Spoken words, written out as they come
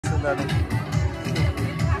जानु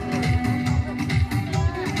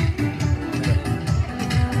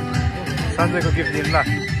सन्जयको गिफ्ट दिनु ल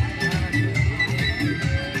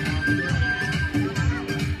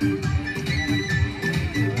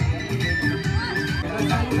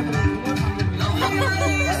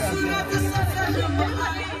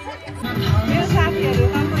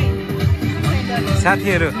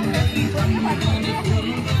साथीहरु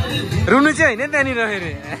रुनु चाहिँ हैन त्यहाँनिर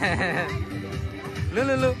फेरि लु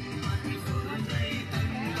लु लु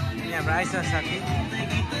यहाँ हाम्रो आइस साथी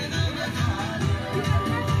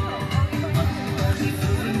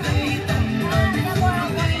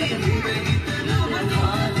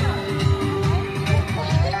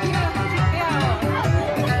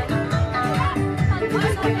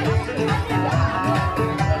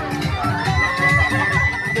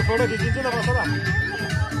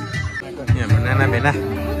हाम्रो नाना भेना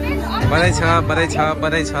बधाई छ बधाई छ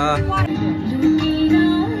बधाई छ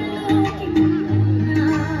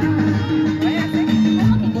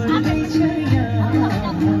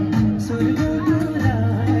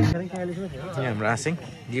हाम्रो आसिङ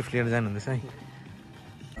गिफ्ट लिएर जानुहुँदैछ है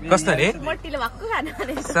कस्तो अरे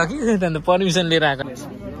सकिन्छ त पर्मिसन लिएर आएको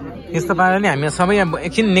यस्तो पाराले हामी सबै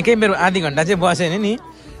एकछिन निकै मेरो आधी घन्टा चाहिँ बस्यो होइन नि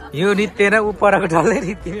यो रित्तेर ऊ परको डल्लै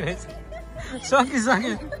रित्तिने रहेछ सक्यो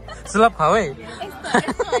सुलभ खाऊ है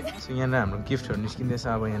यहाँनिर हाम्रो गिफ्टहरू निस्किँदैछ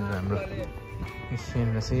अब यहाँनिर हाम्रो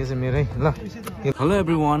यो चाहिँ मेरै ल hello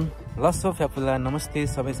every one loss of फ्यापुला नमस्ते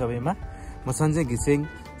सबैमा म सञ्जय घिसिङ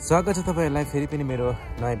स्वागत छ तपाईँहरूलाई फेरि पनि मेरो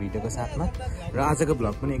नयाँ भिडियोको साथमा र आजको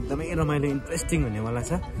भ्लग पनि एकदमै रमाइलो इन्ट्रेस्टिङ हुनेवाला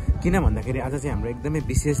छ किन भन्दाखेरि आज चाहिँ हाम्रो एकदमै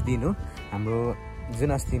विशेष दिन हो हाम्रो जुन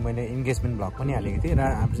अस्ति मैले इन्गेजमेन्ट भ्लग पनि हालेको थिएँ र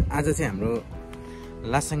आज चाहिँ हाम्रो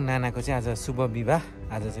लासाङ नानाको चाहिँ आज शुभ विवाह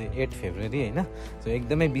आज चाहिँ 8 फेब्रुअरी होइन सो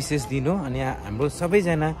एकदमै विशेष दिन हो अनि हाम्रो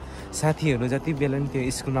सबैजना साथीहरू जति बेला पनि त्यो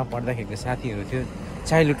स्कुलमा पढ्दाखेरिको साथीहरू थियो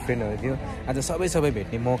चाइल्डहुड फ्रेन्डहरू थियो आज सबै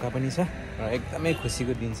भेट्ने मौका पनि छ र एकदमै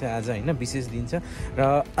खुसीको दिन छ आज होइन विशेष दिन छ र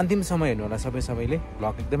अन्तिम समय हेर्नु होला सबैले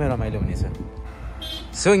भ्लग एकदमै रमाइलो हुनेछ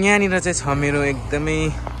सो यहाँनिर चाहिँ छ मेरो एकदमै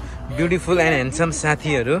ब्युटिफुल एन्ड ह्यान्डसम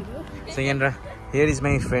साथीहरू सो यहाँनिर here is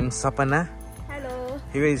my friend Sapna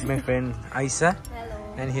here is my friend Aisa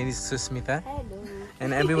and here is Susmita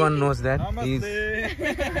and everyone knows that he is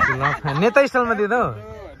नेता स्टाइलमा दियो त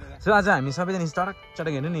सो आज हामी सबैजना चटक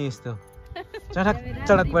हेर्नु नि यस्तो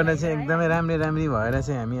चटक पर्दा चाहिँ एकदमै राम्री भएर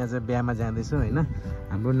चाहिँ हामी आज बिहामा जाँदैछौँ होइन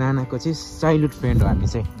हाम्रो नानाको चाहिँ चाइल्डहुड फ्रेन्ड हो हामी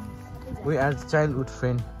चाहिँ we our childhood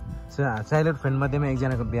friend so childhood friend मध्येमा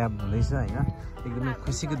एकजनाको बिहा हुँदैछ होइन एकदमै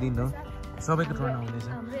खुसीको दिन हो सबैको टर्न हुँदैछ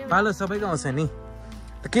पालो सबैको आउँछ नि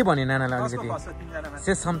त के भन्यो नानालाई अलिकति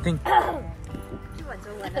से समथिङ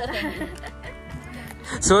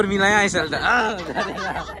स्वर मिलायो आइसल त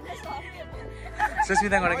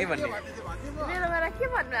सुस्मिताबाट के भन्ने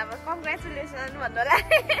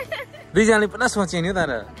दुईजनाले पुरा सोच्यो नि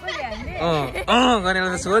तर गरेर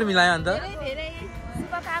त स्वर मिलायो अन्त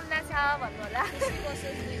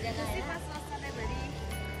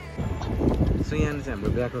सो यहाँ चाहिँ हाम्रो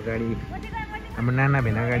बिहाको गाडी हाम्रो नाना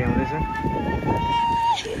भेना गाडी आउँदैछ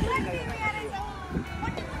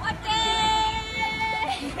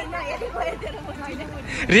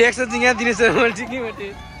रिएक्सन चाहिँ यहाँ दिनेछ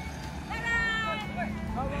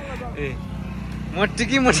मोटी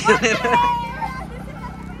कि मोटी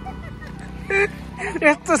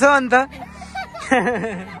यस्तो छ अन्त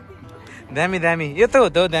दामी यो त हो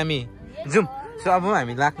त हो दामी जाउँ सो अब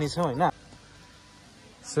हामी लाग्ने छौँ होइन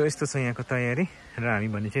सो यस्तो छ यहाँको तयारी र हामी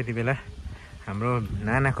भने चाहिँ यति बेला हाम्रो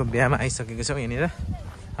नानाको बिहामा आइसकेको छौँ यहाँनिर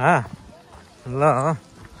ल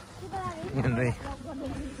यहाँनिर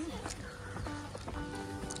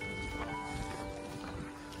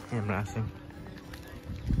हाम्रो आसिङ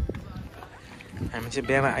हामी चाहिँ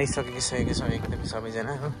बिहामा आइसकेको छौँ एकदमै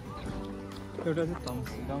सबैजना हो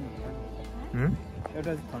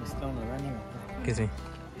के चाहिँ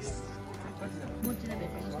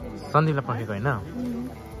सन्दीपलाई पखेको होइन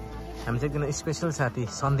हामी चाहिँ एकदम स्पेसल साथी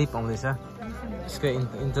सन्दीप आउँदैछ उसको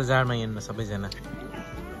इन्तजारमा यहाँनिर सबैजना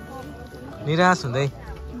निराश हुँदै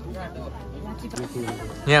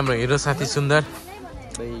यहाँ हाम्रो हिरो साथी सुन्दर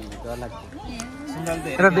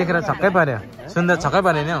देखेर छक्कै पर्यो सुन्दर छक्कै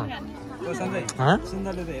पर्यो नि हौ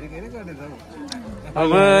अब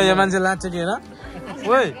यो मान्छे लाग्छ कि हेर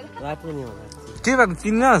के भएको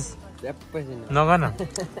चिन्नुहोस् नगर्न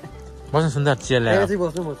बस्नु सुन्दर चिया ल्याएर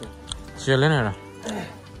चिया ल्याएन एउटा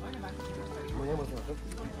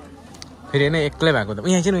फेरि होइन एक्लै भएको त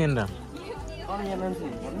यहाँ चाहिँ यहाँनिर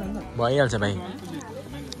भइहाल्छ भाइ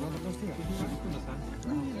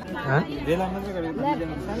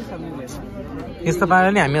यस्तो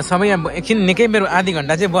पाराले हामी सबै एकछिन निकै मेरो आधी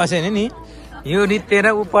घन्टा चाहिँ बस्यो होइन नि यो रित्तेर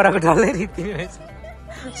ऊ परको डल्लै रित्तिने रहेछ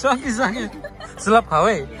सकिसक्यो सुलभ खाऊ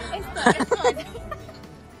है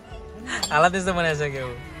हाल त्यस्तो बनाइसक्यो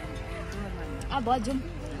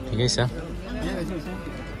ठिकै छ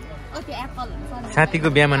साथीको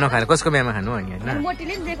बिहामा नखाएर कसको बिहामा खानु अनि होइन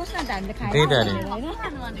त्यही त अरे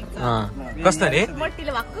कस्तो अरे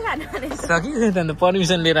सकिसक्यो त अन्त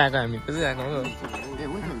पर्मिसन लिएर आएको हामी कसै आएको हो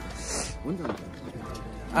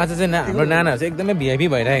आज चाहिँ हाम्रो नानाहरू चाहिँ एकदमै भिआइपी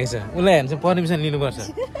भइरहेको छ उसलाई हामी चाहिँ पर्मिसन लिनुपर्छ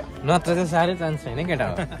नत्र चाहिँ साह्रै चान्स छैन केटा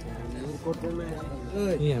हो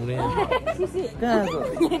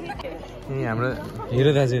हाम्रो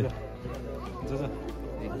हिरो दाजु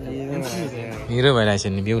हिरो भइरहेछ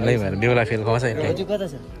नि बेहुलै भएर बेहुला फेल खुवाउँछ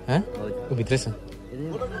ऊ भित्रै छ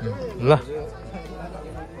ल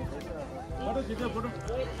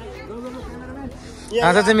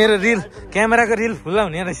आज चाहिँ मेरो रिल क्यामेराको रिल खुल्ला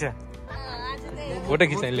हुने रहेछ फोटो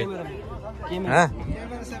खिच्नेले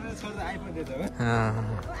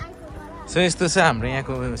सो यस्तो छ हाम्रो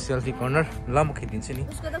यहाँको सेल्फी कर्नर ल म खिचिदिन्छु नि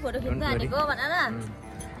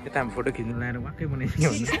यता हामी फोटो खिच्नु लगाएर वाक्कै बनाइदियो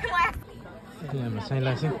हाम्रो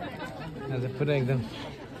साइला चाहिँ आज पुरा एकदम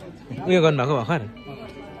उयो गर्नुभएको भर्खर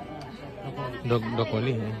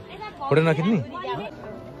ढोकौली फोटो नखिच्ने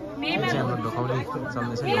हाम्रो ढोकौली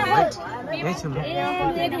चल्दैछ यही छु म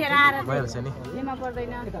भइहाल्छ नि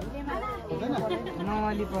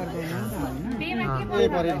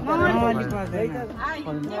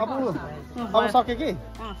अब सक्यो कि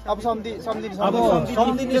अब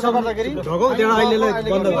सम्झिँदाखेरि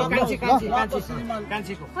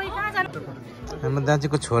हाम्रो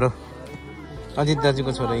दाजुको छोरो अजित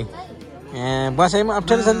दाजुको छोरो बसाइमा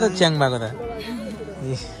अप्ठ्यारो छ नि त च्याङ भएको त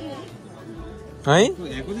है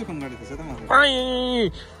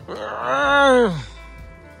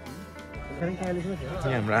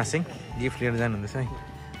हाम्रो आसिङ गिफ्ट लिएर जानुहुँदैछ है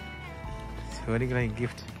छोरीको लागि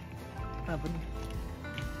गिफ्ट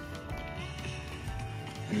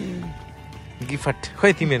गिफ्ट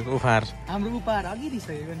खोइ तिमीहरूको उपहार हाम्रो उपहार अघि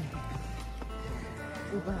दिइसकेको नि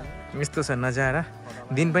यस्तो छ नजारा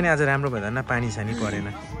दिन पनि आज राम्रो भएन पानी छानी परेन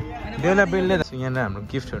बेहुला बेहुलीले यहाँनिर हाम्रो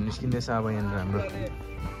गिफ्टहरू निस्किँदैछ अब यहाँनिर हाम्रो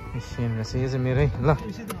यो चाहिँ मेरै ल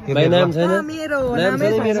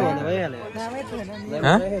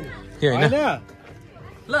के होइन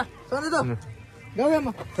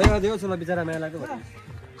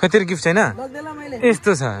खै तेरो गिफ्ट छैन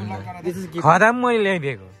यस्तो छ खदा पनि मैले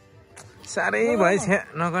ल्याइदिएको साह्रै भएछ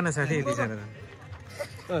नगर्न साथी यति साह्रो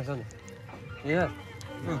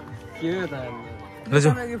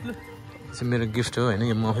मेरो गिफ्ट हो होइन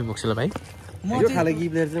यो म आफै बोक्छु ल भाइ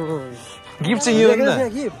गिफ्ट चाहिँ यो हो नि त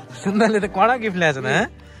सुन्दरले त कडा गिफ्ट ल्याएछ त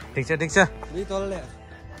ठिक छ ठिक छ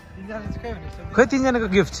खोइ तिनजनाको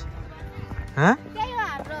गिफ्ट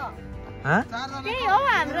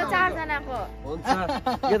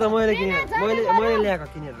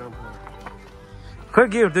खोइ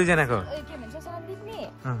गिफ्ट दुईजनाको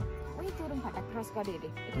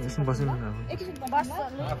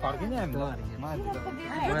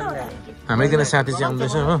हाम्रो एकजना साथी चाहिँ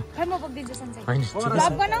आउँदैछ हो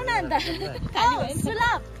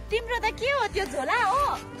तिम्रो त के हो त्यो झोला हो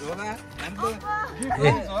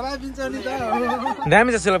दामी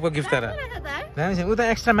छ सुलभको गिफ्ट तर दामी छ उ त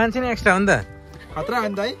एक्स्ट्रा मान्छे नै एक्स्ट्रा हो नि त खतरा हो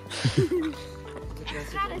नि त है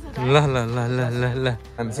ल ल ल ल ल ल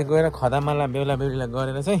हामी चाहिँ गएर खदामाला बेहुला बेहुलीलाई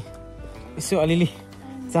गरेर चाहिँ यसो अलिअलि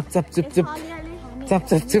चप चप चुप चुप चप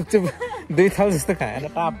चप चुप चुप 2 थाल जस्तो खाएर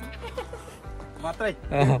टाप मात्रै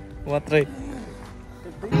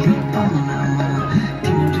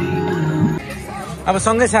अब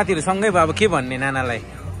सँगै साथीहरू सँगै भयो अब के भन्ने नानालाई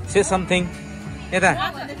से समथिङ यता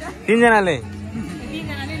तिनजनाले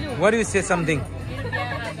व्हाट यु से समथिङ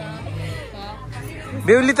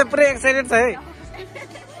बेहुली त पुरै एक्साइटेड छ है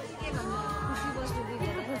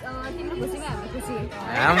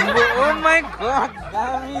हाम्रो ओ माय गॉड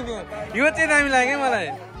दामी यो चाहिँ दामी लाग्यो मलाई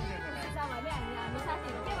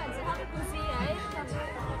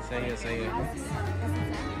सही हो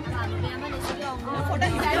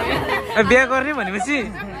बिहा गर्ने भनेपछि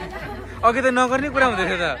अघि त नगर्ने कुरा हुँदै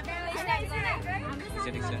थियो त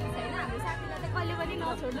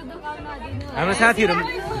हाम्रो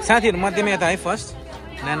साथीहरू मध्येमा यता है फर्स्ट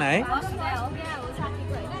नाना है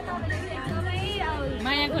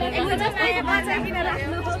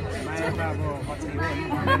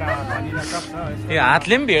यो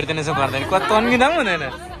हातले पनि भेट्दैन यसो गर्दैन कति तन्किँदा पनि हुँदैन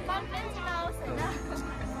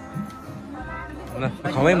ल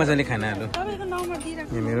खुवाइ मजाले खानाहरू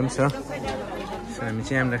यहाँ मेरो पनि छ हामी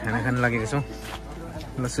चाहिँ हाम्रो खाना खान लागेको छौँ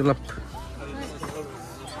ल सुलभ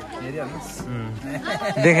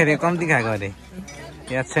देखाइदियो कम्ती खाएको अरे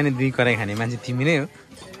याद छ नि 2 कराई खाने मान्छे तिमी नै हो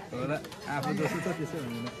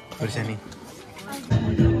खुर्सानी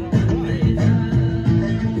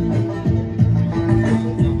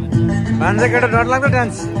भान्जा केटा डरलाग्दो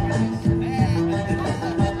डान्स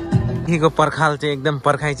को पर्खाल चाहिँ एकदम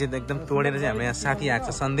पर्खाइ चाहिँ एकदम तोडेर चाहिँ हाम्रो यहाँ साथी आएको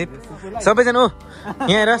छ सन्दीप सबैजना ओ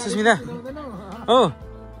यहाँ हेर सुस्मिता ओ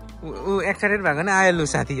ऊ एक्साइटेड भएको नि आयो लु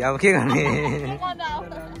साथी अब के गर्ने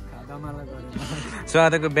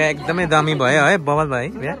स्वादको बिहा एकदमै दामी भयो है बबल भयो है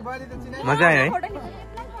बिहा मजा आयो है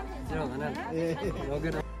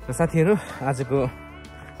र साथीहरू आजको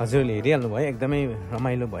हजुरले हेरिहाल्नु भयो एकदमै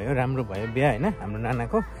रमाइलो भयो राम्रो भयो बिहा होइन हाम्रो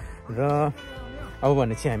नानाको र अब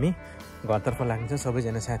भने चाहिँ हामी घरतर्फ लाग्छ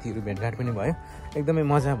सबैजना साथीहरू भेटघाट पनि भयो एकदमै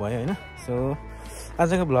मजा भयो होइन सो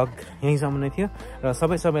आजको भ्लग यहीँसम्म नै थियो र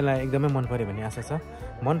सबैलाई एकदमै मन पर्यो भन्ने आशा छ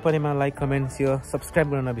मन परेमा लाइक कमेन्ट सेयर सब्सक्राइब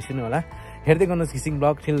गर्न नबिर्सिनु होला हेर्दै गर्नुहोस् घिसिङ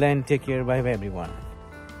blog till then take care by by everyone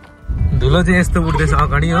धुलो चाहिँ यस्तो उठ्दैछ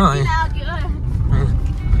अगाडि हो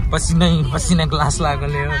पसिना ग्लास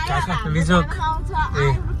लागेकोले हो बिजोक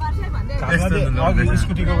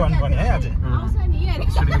स्कुटीको गर्नुपर्ने है अझै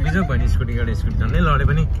स्कुटीको बिजोक भयो नि स्कुटी झन्डै लडे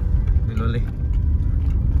पनि धुलोले